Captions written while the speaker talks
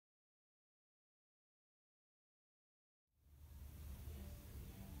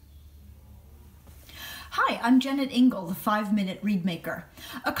Hi, I'm Jennet Ingle, the 5-minute Reedmaker.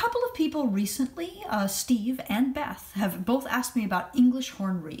 A couple of people recently, Steve and Beth, have both asked me about English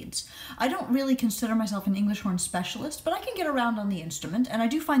horn reeds. I don't really consider myself an English horn specialist, but I can get around on the instrument, and I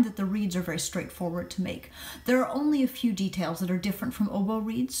do find that the reeds are very straightforward to make. There are only a few details that are different from oboe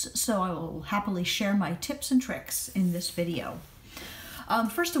reeds, so I will happily share my tips and tricks in this video.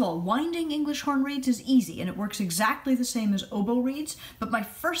 First of all, winding English horn reeds is easy and it works exactly the same as oboe reeds, but my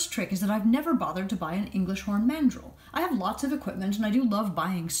first trick is that I've never bothered to buy an English horn mandrel. I have lots of equipment and I do love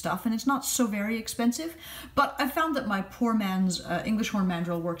buying stuff and it's not so very expensive, but I've found that my poor man's English horn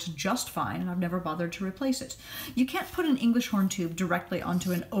mandrel works just fine and I've never bothered to replace it. You can't put an English horn tube directly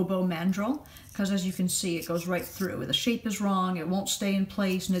onto an oboe mandrel because, as you can see, it goes right through. The shape is wrong, it won't stay in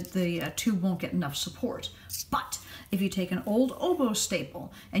place, and the tube won't get enough support. But if you take an old oboe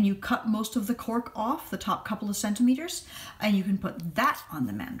staple and you cut most of the cork off, the top couple of centimeters, and you can put that on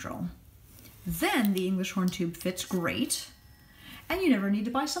the mandrel, then the English horn tube fits great and you never need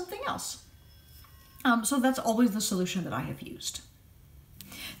to buy something else. So that's always the solution that I have used.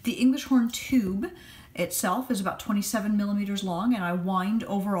 The English horn tube itself is about 27 millimeters long and I wind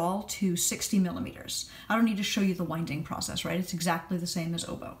overall to 60 millimeters. I don't need to show you the winding process, right? It's exactly the same as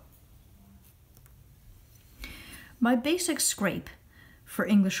oboe. My basic scrape for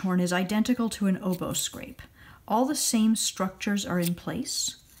English horn is identical to an oboe scrape. All the same structures are in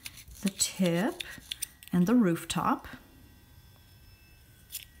place. The tip and the rooftop.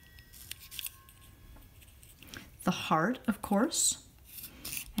 The heart, of course,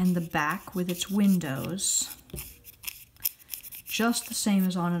 and the back with its windows. Just the same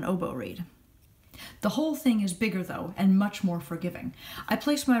as on an oboe reed. The whole thing is bigger though, and much more forgiving. I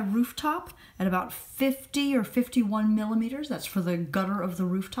place my rooftop at about 50 or 51 millimeters, that's for the gutter of the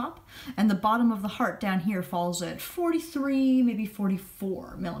rooftop, and the bottom of the heart down here falls at 43, maybe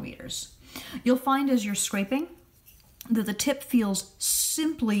 44 millimeters. You'll find as you're scraping that the tip feels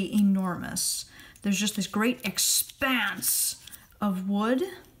simply enormous. There's just this great expanse of wood,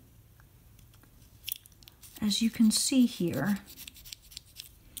 as you can see here.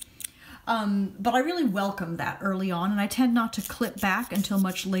 But I really welcome that early on, and I tend not to clip back until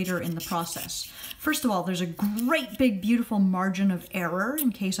much later in the process. First of all, there's a great big beautiful margin of error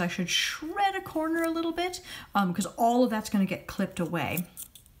in case I should shred a corner a little bit, because all of that's going to get clipped away.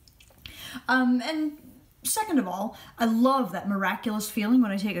 And second of all, I love that miraculous feeling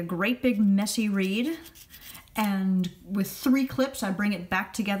when I take a great big messy reed and with 3 clips I bring it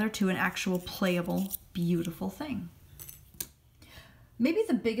back together to an actual playable, beautiful thing. Maybe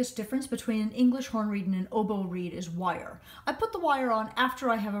the biggest difference between an English horn reed and an oboe reed is wire. I put the wire on after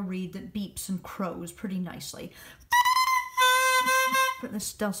I have a reed that beeps and crows pretty nicely. But this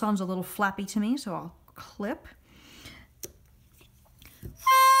still sounds a little flappy to me, so I'll clip.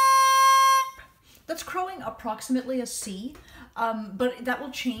 That's crowing approximately a C, but that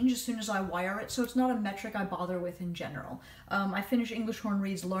will change as soon as I wire it, so it's not a metric I bother with in general. I finish English horn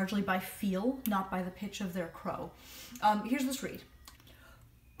reeds largely by feel, not by the pitch of their crow. Here's this reed.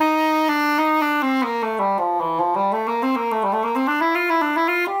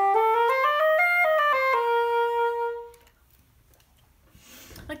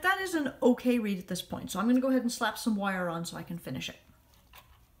 Like, that is an okay reed at this point, so I'm going to go ahead and slap some wire on so I can finish it.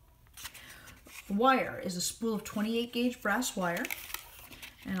 The wire is a spool of 28 gauge brass wire,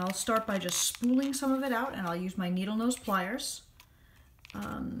 and I'll start by just spooling some of it out, and I'll use my needle nose pliers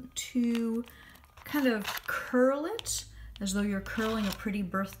to kind of curl it as though you're curling a pretty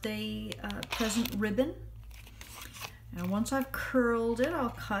birthday present ribbon. And once I've curled it, I'll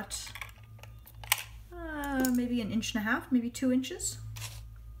cut maybe 1.5 inches, maybe 2 inches.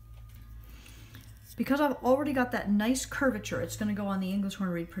 Because I've already got that nice curvature, it's going to go on the English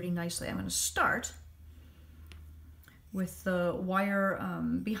horn reed pretty nicely. I'm going to start with the wire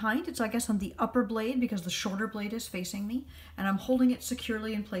behind. It's, I guess, on the upper blade because the shorter blade is facing me, and I'm holding it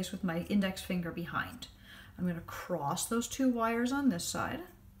securely in place with my index finger behind. I'm going to cross those 2 wires on this side.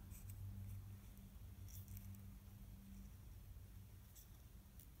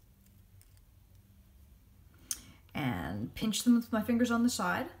 And pinch them with my fingers on the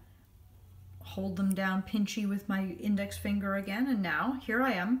side. Hold them down pinchy with my index finger again, and now here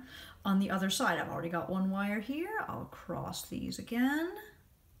I am on the other side. I've already got 1 wire here. I'll cross these again.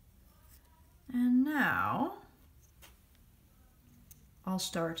 And now I'll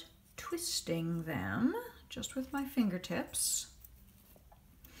start twisting them just with my fingertips,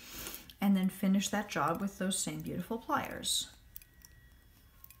 and then finish that job with those same beautiful pliers.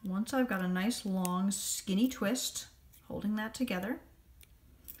 Once I've got a nice long skinny twist holding that together,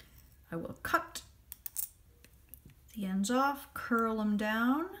 I will cut the ends off, curl them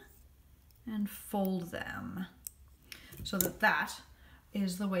down, and fold them so that that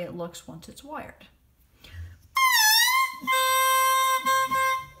is the way it looks once it's wired.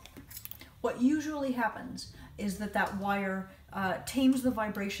 What usually happens is that that wire tames the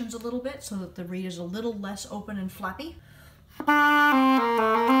vibrations a little bit so that the reed is a little less open and flappy.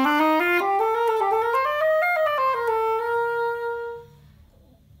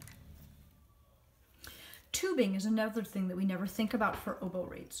 Tubing is another thing that we never think about for oboe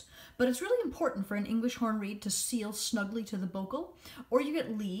reeds, but it's really important for an English horn reed to seal snugly to the bocal, or you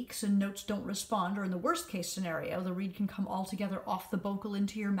get leaks and notes don't respond, or in the worst case scenario, the reed can come altogether off the bocal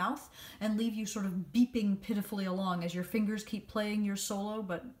into your mouth and leave you sort of beeping pitifully along as your fingers keep playing your solo,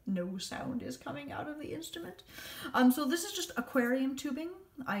 but no sound is coming out of the instrument. So this is just aquarium tubing.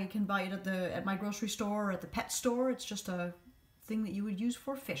 I can buy it at my grocery store or at the pet store. It's just a thing that you would use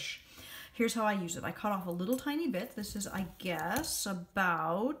for fish. Here's how I use it. I cut off a little tiny bit. This is, I guess,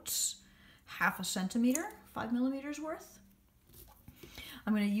 about half a centimeter, 5 millimeters worth.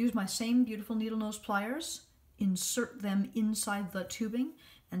 I'm going to use my same beautiful needle nose pliers, insert them inside the tubing,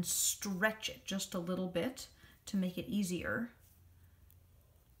 and stretch it just a little bit to make it easier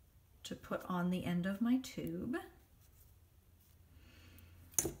to put on the end of my tube.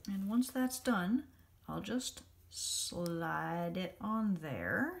 And once that's done, I'll just slide it on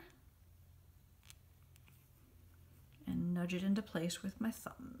there and nudge it into place with my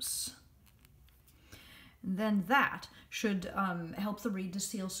thumbs. And then that should help the reed to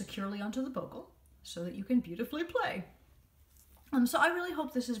seal securely onto the bocal so that you can beautifully play. So I really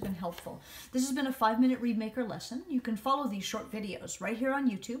hope this has been helpful. This has been a 5-minute Reedmaker lesson. You can follow these short videos right here on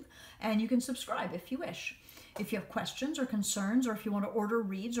YouTube, and you can subscribe if you wish. If you have questions or concerns, or if you want to order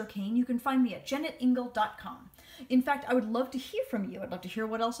reeds or cane, you can find me at jennetingle.com. In fact, I would love to hear from you. I'd love to hear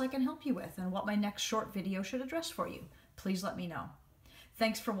what else I can help you with and what my next short video should address for you. Please let me know.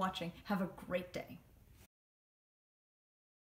 Thanks for watching. Have a great day.